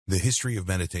The history of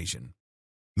meditation.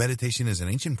 Meditation is an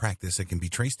ancient practice that can be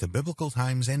traced to biblical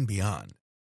times and beyond.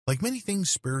 Like many things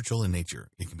spiritual in nature,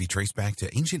 it can be traced back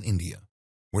to ancient India,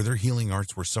 where their healing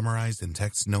arts were summarized in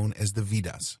texts known as the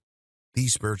Vedas.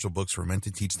 These spiritual books were meant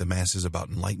to teach the masses about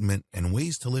enlightenment and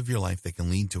ways to live your life that can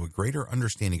lead to a greater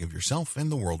understanding of yourself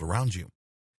and the world around you.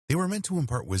 They were meant to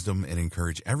impart wisdom and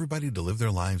encourage everybody to live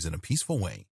their lives in a peaceful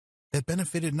way that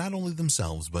benefited not only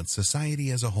themselves but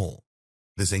society as a whole.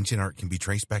 This ancient art can be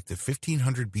traced back to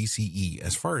 1500 BCE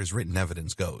as far as written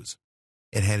evidence goes.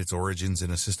 It had its origins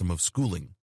in a system of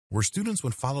schooling, where students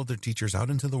would follow their teachers out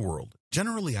into the world,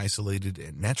 generally isolated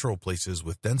in natural places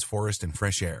with dense forest and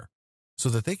fresh air, so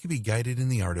that they could be guided in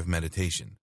the art of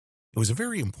meditation. It was a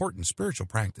very important spiritual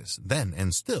practice then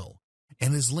and still,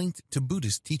 and is linked to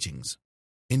Buddhist teachings.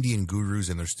 Indian gurus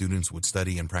and their students would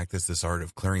study and practice this art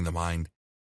of clearing the mind,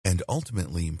 and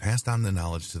ultimately passed on the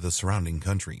knowledge to the surrounding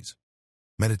countries.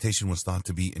 Meditation was thought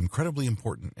to be incredibly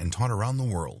important and taught around the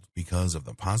world because of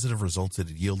the positive results it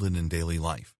yielded in daily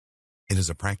life. It is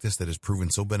a practice that has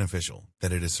proven so beneficial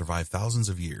that it has survived thousands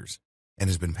of years and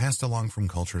has been passed along from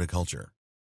culture to culture.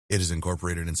 It is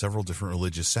incorporated in several different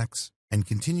religious sects and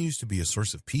continues to be a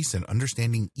source of peace and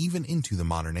understanding even into the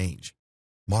modern age.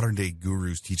 Modern-day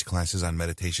gurus teach classes on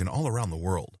meditation all around the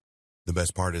world. The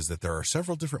best part is that there are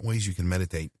several different ways you can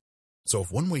meditate, so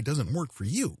if one way doesn't work for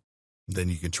you, then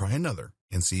you can try another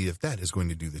and see if that is going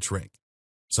to do the trick.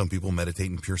 Some people meditate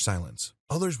in pure silence,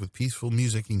 others with peaceful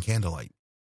music and candlelight.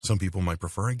 Some people might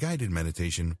prefer a guided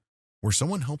meditation where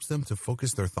someone helps them to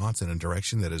focus their thoughts in a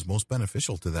direction that is most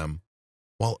beneficial to them,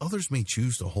 while others may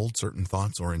choose to hold certain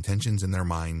thoughts or intentions in their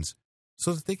minds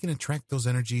so that they can attract those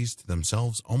energies to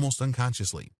themselves almost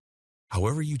unconsciously.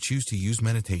 However you choose to use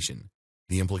meditation,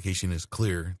 the implication is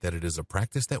clear that it is a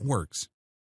practice that works,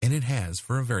 and it has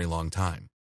for a very long time.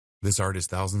 This art is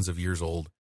thousands of years old,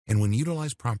 and when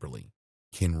utilized properly,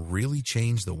 can really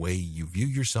change the way you view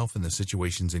yourself in the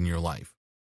situations in your life.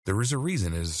 There is a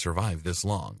reason it has survived this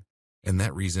long, and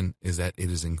that reason is that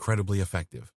it is incredibly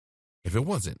effective. If it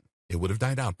wasn't, it would have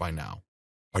died out by now.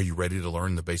 Are you ready to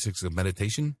learn the basics of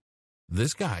meditation?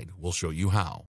 This guide will show you how.